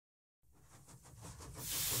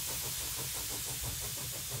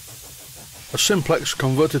A Simplex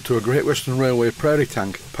converted to a Great Western Railway Prairie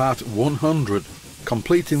tank, part 100,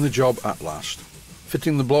 completing the job at last.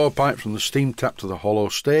 Fitting the blower pipe from the steam tap to the hollow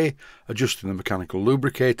stay, adjusting the mechanical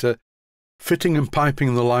lubricator, fitting and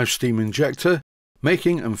piping the live steam injector,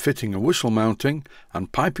 making and fitting a whistle mounting,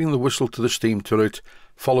 and piping the whistle to the steam turret,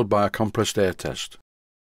 followed by a compressed air test.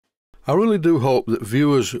 I really do hope that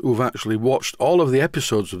viewers who've actually watched all of the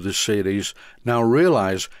episodes of this series now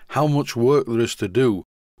realise how much work there is to do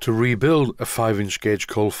to rebuild a 5-inch gauge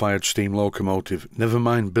coal-fired steam locomotive, never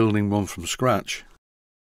mind building one from scratch.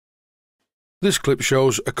 This clip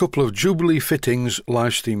shows a couple of Jubilee Fittings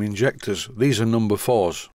live steam injectors. These are number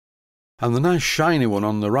 4s. And the nice shiny one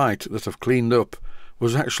on the right that I've cleaned up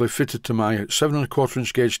was actually fitted to my 7¼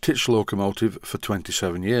 inch gauge Titch locomotive for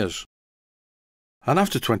 27 years. And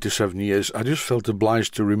after 27 years I just felt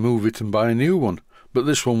obliged to remove it and buy a new one, but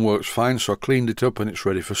this one works fine, so I cleaned it up and it's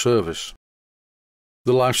ready for service.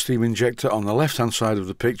 The live steam injector on the left hand side of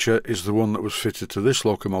the picture is the one that was fitted to this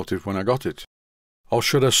locomotive when I got it. Or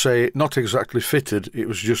should I say, not exactly fitted, it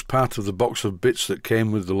was just part of the box of bits that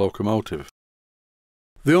came with the locomotive.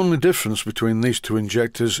 The only difference between these two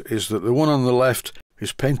injectors is that the one on the left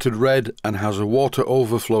is painted red and has a water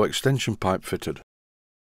overflow extension pipe fitted.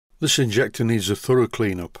 This injector needs a thorough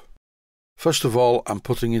clean-up. First of all, I'm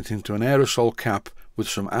putting it into an aerosol cap with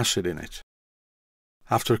some acid in it.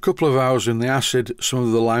 After a couple of hours in the acid, some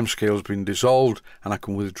of the limescale has been dissolved and I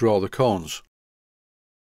can withdraw the cones.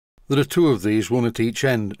 There are 2 of these, one at each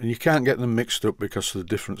end, and you can't get them mixed up because of the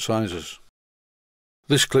different sizes.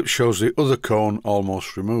 This clip shows the other cone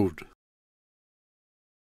almost removed.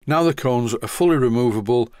 Now the cones are fully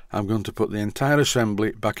removable, I'm going to put the entire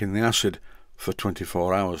assembly back in the acid for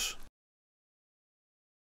 24 hours.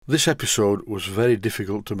 This episode was very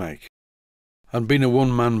difficult to make. And being a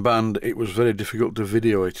one-man band, it was very difficult to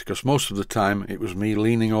video it, because most of the time it was me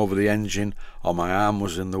leaning over the engine, or my arm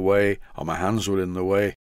was in the way, or my hands were in the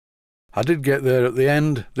way. I did get there at the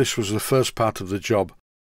end. This was the first part of the job.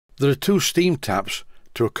 There are 2 steam taps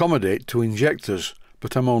to accommodate 2 injectors,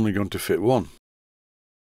 but I'm only going to fit one.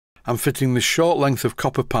 I'm fitting this short length of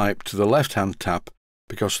copper pipe to the left-hand tap,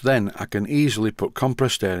 because then I can easily put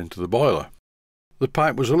compressed air into the boiler. The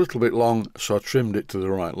pipe was a little bit long, so I trimmed it to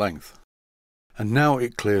the right length. And now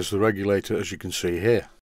it clears the regulator, as you can see here.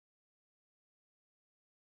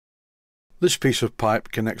 This piece of pipe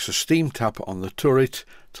connects a steam tap on the turret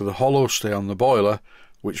to the hollow stay on the boiler,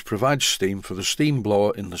 which provides steam for the steam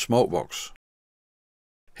blower in the smoke box.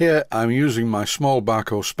 Here I'm using my small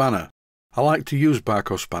Barco spanner. I like to use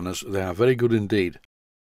Barco spanners, they are very good indeed.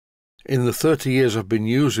 In the 30 years I've been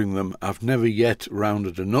using them, I've never yet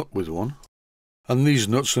rounded a nut with one. And these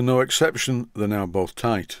nuts are no exception, they're now both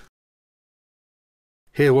tight.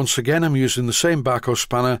 Here once again I'm using the same Barco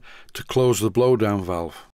spanner to close the blowdown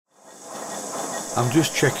valve. I'm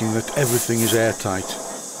just checking that everything is airtight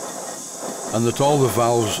and that all the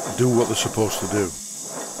valves do what they're supposed to do.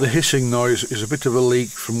 The hissing noise is a bit of a leak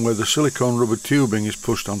from where the silicone rubber tubing is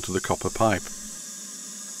pushed onto the copper pipe.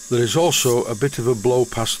 There is also a bit of a blow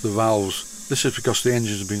past the valves. This is because the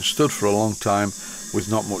engine has been stood for a long time with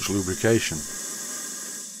not much lubrication.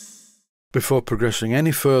 Before progressing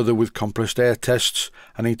any further with compressed air tests,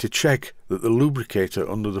 I need to check that the lubricator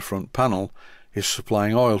under the front panel is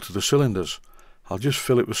supplying oil to the cylinders. I'll just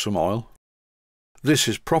fill it with some oil. This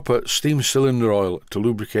is proper steam cylinder oil to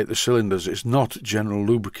lubricate the cylinders, it's not general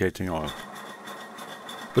lubricating oil.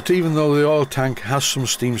 But even though the oil tank has some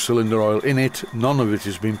steam cylinder oil in it, none of it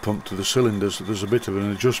is being pumped to the cylinders. There's a bit of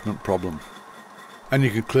an adjustment problem. And you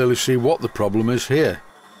can clearly see what the problem is here.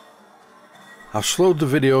 I've slowed the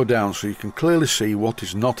video down so you can clearly see what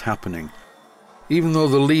is not happening. Even though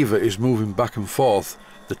the lever is moving back and forth,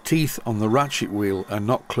 the teeth on the ratchet wheel are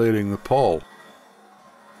not clearing the pawl.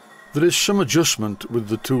 There is some adjustment with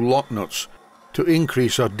the 2 lock nuts to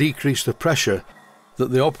increase or decrease the pressure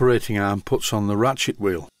that the operating arm puts on the ratchet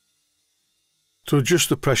wheel. To adjust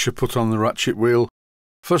the pressure put on the ratchet wheel,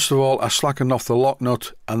 first of all I slackened off the lock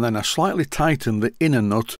nut and then I slightly tightened the inner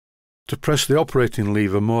nut to press the operating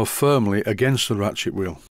lever more firmly against the ratchet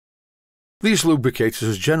wheel. These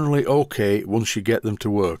lubricators are generally okay once you get them to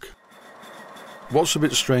work. What's a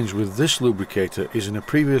bit strange with this lubricator is in a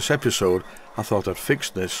previous episode I thought I'd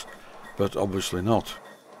fixed this, but obviously not.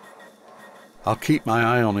 I'll keep my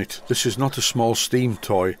eye on it. This is not a small steam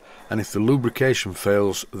toy, and if the lubrication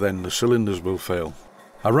fails then the cylinders will fail.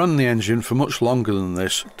 I ran the engine for much longer than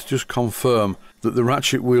this to just confirm that the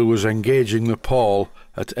ratchet wheel was engaging the pawl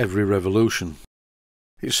at every revolution.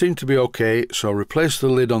 It seemed to be okay, so I replaced the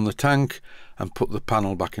lid on the tank and put the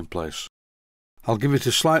panel back in place. I'll give it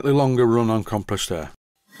a slightly longer run on compressed air.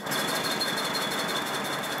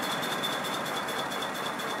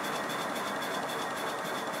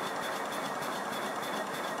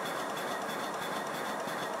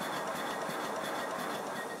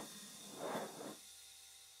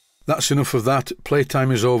 That's enough of that.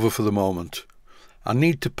 Playtime is over for the moment. I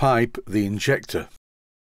need to pipe the injector.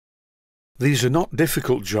 These are not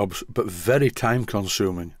difficult jobs, but very time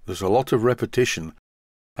consuming. There's a lot of repetition,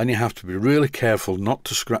 and you have to be really careful not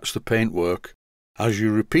to scratch the paintwork as you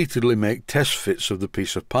repeatedly make test fits of the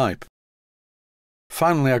piece of pipe.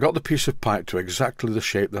 Finally, I got the piece of pipe to exactly the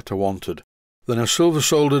shape that I wanted. Then I silver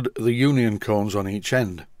soldered the union cones on each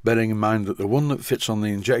end, bearing in mind that the one that fits on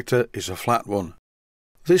the injector is a flat one.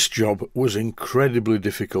 This job was incredibly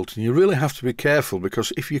difficult, and you really have to be careful,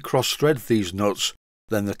 because if you cross-thread these nuts,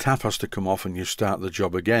 then the tap has to come off and you start the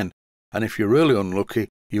job again, and if you're really unlucky,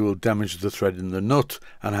 you will damage the thread in the nut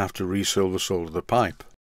and have to re-silver solder the pipe.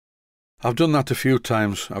 I've done that a few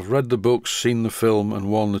times. I've read the books, seen the film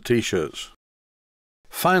and worn the t-shirts.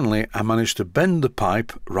 Finally, I managed to bend the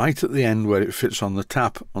pipe right at the end where it fits on the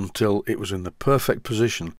tap until it was in the perfect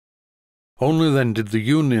position. Only then did the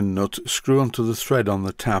union nut screw onto the thread on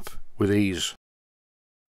the tap with ease.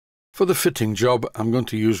 For the fitting job, I'm going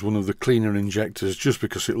to use one of the cleaner injectors just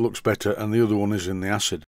because it looks better, and the other one is in the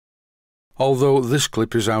acid. Although this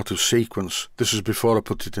clip is out of sequence, this is before I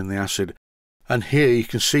put it in the acid, and here you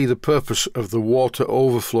can see the purpose of the water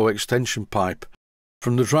overflow extension pipe.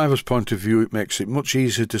 From the driver's point of view, it makes it much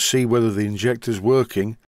easier to see whether the injector is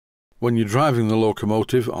working when you're driving the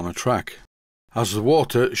locomotive on a track, as the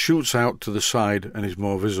water shoots out to the side and is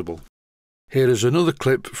more visible. Here is another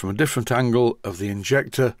clip from a different angle of the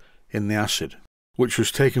injector in the acid, which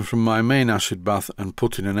was taken from my main acid bath and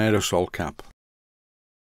put in an aerosol cap.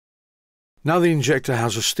 Now the injector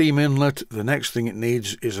has a steam inlet, the next thing it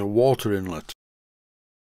needs is a water inlet.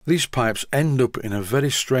 These pipes end up in a very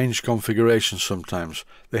strange configuration sometimes.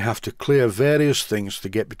 They have to clear various things to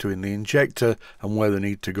get between the injector and where they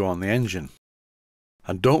need to go on the engine.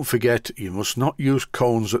 And don't forget, you must not use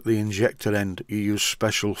cones at the injector end, you use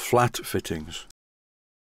special flat fittings.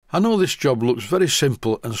 I know this job looks very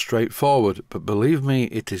simple and straightforward, but believe me,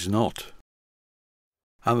 it is not.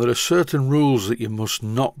 And there are certain rules that you must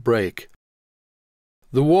not break.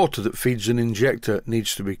 The water that feeds an injector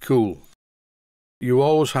needs to be cool. You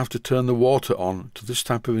always have to turn the water on to this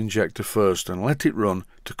type of injector first and let it run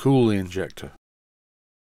to cool the injector.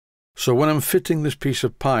 So when I'm fitting this piece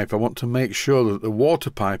of pipe, I want to make sure that the water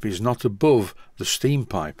pipe is not above the steam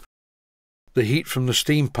pipe. The heat from the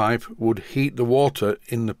steam pipe would heat the water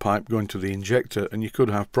in the pipe going to the injector, and you could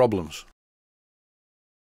have problems.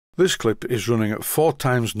 This clip is running at 4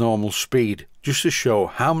 times normal speed, just to show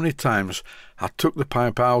how many times I took the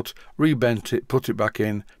pipe out, rebent it, put it back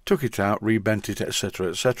in, took it out, rebent it, etc.,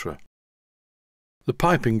 etc. The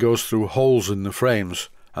piping goes through holes in the frames,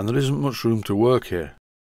 and there isn't much room to work here.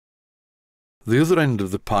 The other end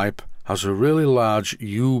of the pipe has a really large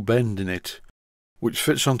U-bend in it, which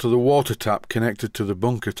fits onto the water tap connected to the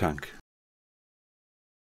bunker tank.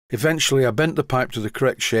 Eventually I bent the pipe to the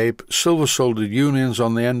correct shape, silver soldered unions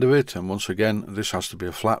on the end of it, and once again this has to be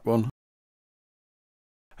a flat one.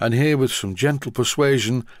 And here, with some gentle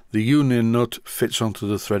persuasion, the union nut fits onto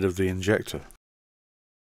the thread of the injector.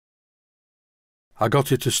 I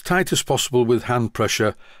got it as tight as possible with hand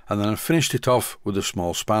pressure, and then I finished it off with a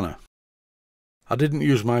small spanner. I didn't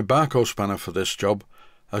use my Barco spanner for this job.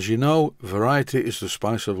 As you know, variety is the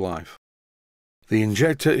spice of life. The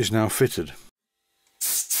injector is now fitted.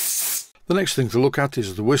 The next thing to look at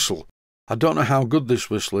is the whistle. I don't know how good this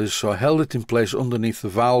whistle is, so I held it in place underneath the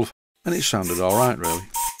valve, and it sounded alright really.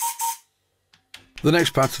 The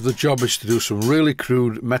next part of the job is to do some really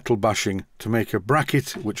crude metal bashing to make a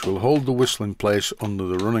bracket which will hold the whistle in place under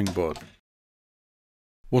the running board.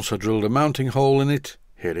 Once I drilled a mounting hole in it,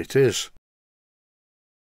 here it is.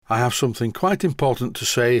 I have something quite important to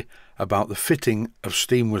say about the fitting of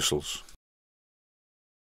steam whistles.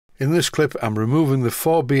 In this clip I'm removing the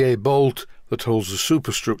 4BA bolt that holds the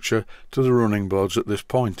superstructure to the running boards at this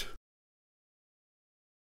point.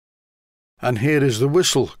 And here is the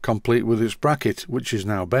whistle, complete with its bracket, which is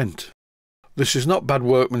now bent. This is not bad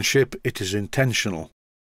workmanship, it is intentional.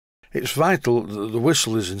 It's vital that the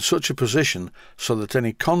whistle is in such a position so that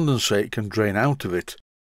any condensate can drain out of it.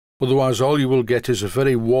 Otherwise all you will get is a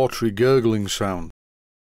very watery gurgling sound.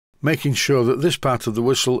 Making sure that this part of the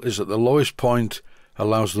whistle is at the lowest point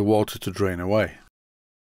allows the water to drain away.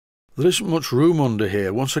 There isn't much room under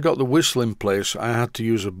here. Once I got the whistle in place, I had to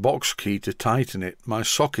use a box key to tighten it. My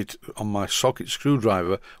socket on my socket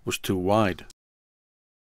screwdriver was too wide.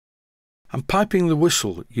 I'm piping the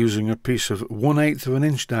whistle using a piece of 1/8 of an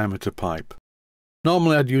inch diameter pipe.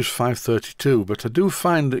 Normally I'd use 532, but I do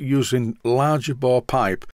find that using larger bore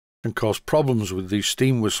pipe can cause problems with these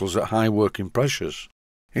steam whistles at high working pressures.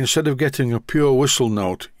 Instead of getting a pure whistle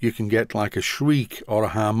note, you can get like a shriek or a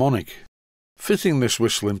harmonic. Fitting this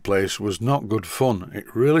whistle in place was not good fun.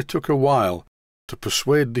 It really took a while to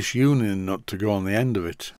persuade this union nut to go on the end of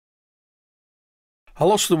it. I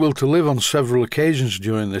lost the will to live on several occasions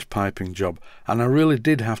during this piping job, and I really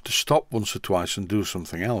did have to stop once or twice and do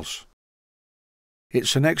something else.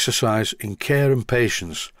 It's an exercise in care and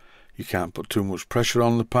patience. You can't put too much pressure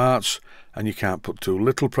on the parts, and you can't put too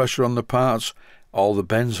little pressure on the parts. All the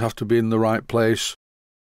bends have to be in the right place.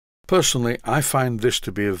 Personally, I find this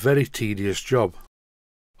to be a very tedious job.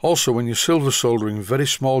 Also, when you're silver soldering very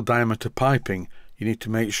small diameter piping, you need to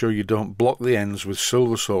make sure you don't block the ends with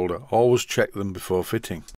silver solder. Always check them before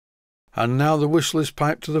fitting. And now the whistle is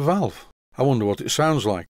piped to the valve. I wonder what it sounds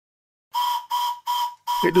like.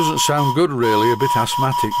 It doesn't sound good really, a bit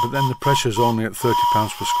asthmatic, but then the pressure's only at 30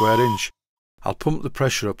 pounds per square inch. I'll pump the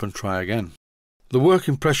pressure up and try again. The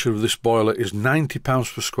working pressure of this boiler is 90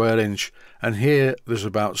 pounds per square inch, and here there's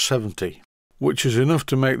about 70, which is enough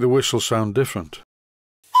to make the whistle sound different.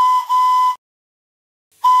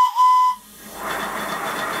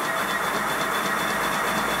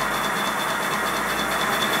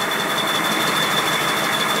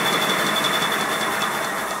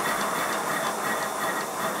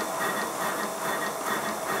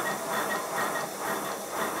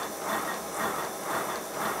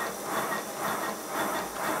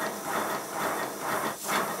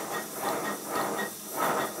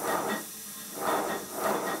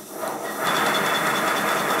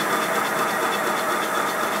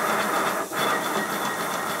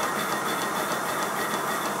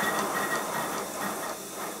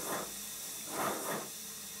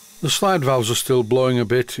 The slide valves are still blowing a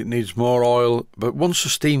bit, it needs more oil, but once the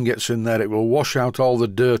steam gets in there it will wash out all the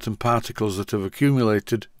dirt and particles that have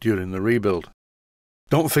accumulated during the rebuild.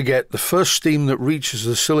 Don't forget, the first steam that reaches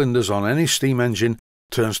the cylinders on any steam engine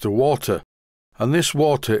turns to water, and this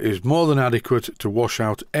water is more than adequate to wash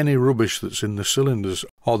out any rubbish that's in the cylinders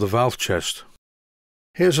or the valve chest.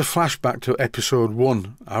 Here's a flashback to episode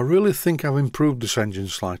 1. I really think I've improved this engine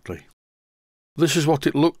slightly. This is what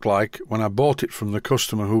it looked like when I bought it from the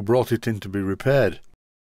customer who brought it in to be repaired.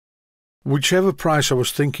 Whichever price I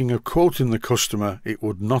was thinking of quoting the customer, it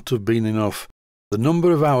would not have been enough. The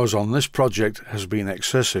number of hours on this project has been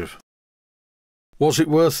excessive. Was it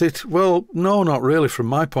worth it? Well, no, not really from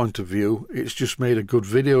my point of view. It's just made a good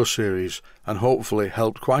video series and hopefully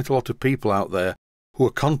helped quite a lot of people out there who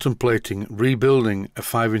are contemplating rebuilding a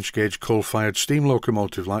 5-inch gauge coal-fired steam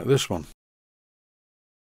locomotive like this one.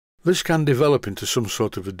 This can develop into some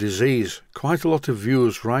sort of a disease. Quite a lot of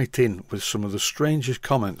viewers write in with some of the strangest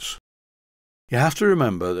comments. You have to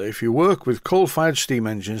remember that if you work with coal-fired steam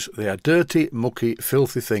engines, they are dirty, mucky,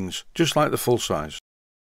 filthy things, just like the full-size.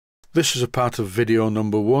 This is a part of video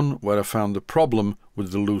number 1 where I found the problem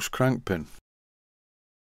with the loose crank pin.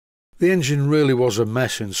 The engine really was a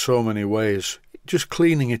mess in so many ways. Just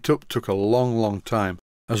cleaning it up took a long time.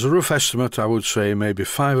 As a rough estimate, I would say maybe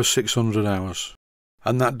 500 or 600 hours.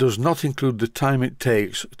 And that does not include the time it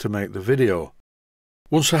takes to make the video.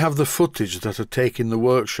 Once I have the footage that I take in the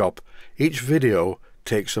workshop, each video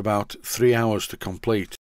takes about 3 hours to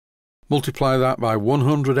complete. Multiply that by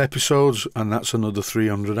 100 episodes and that's another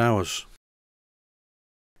 300 hours.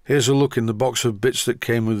 Here's a look in the box of bits that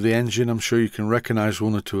came with the engine. I'm sure you can recognise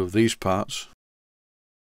 1 or 2 of these parts.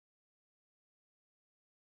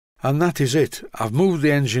 And that is it. I've moved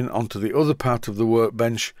the engine onto the other part of the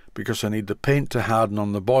workbench because I need the paint to harden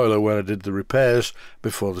on the boiler where I did the repairs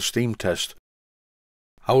before the steam test.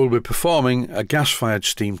 I will be performing a gas-fired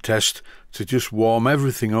steam test to just warm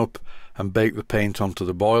everything up and bake the paint onto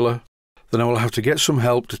the boiler. Then I will have to get some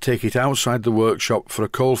help to take it outside the workshop for a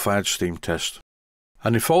coal-fired steam test.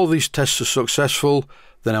 And if all these tests are successful,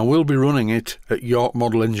 then I will be running it at York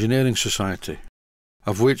Model Engineering Society,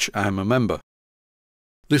 of which I am a member.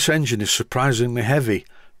 This engine is surprisingly heavy,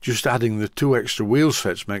 just adding the 2 extra wheel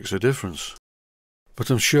sets makes a difference. But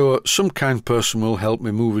I'm sure some kind person will help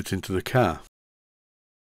me move it into the car.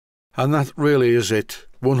 And that really is it,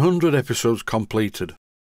 100 episodes completed.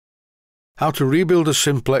 How to rebuild a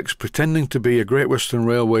Simplex pretending to be a Great Western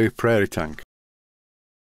Railway Prairie tank.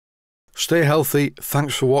 Stay healthy,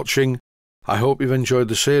 thanks for watching. I hope you've enjoyed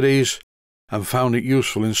the series and found it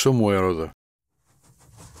useful in some way or other.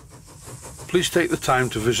 Please take the time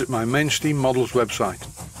to visit my main Steam Models website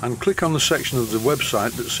and click on the section of the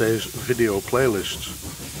website that says Video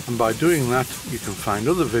Playlists. And by doing that, you can find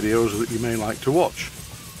other videos that you may like to watch.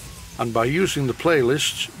 And by using the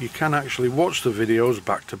playlists, you can actually watch the videos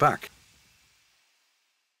back to back.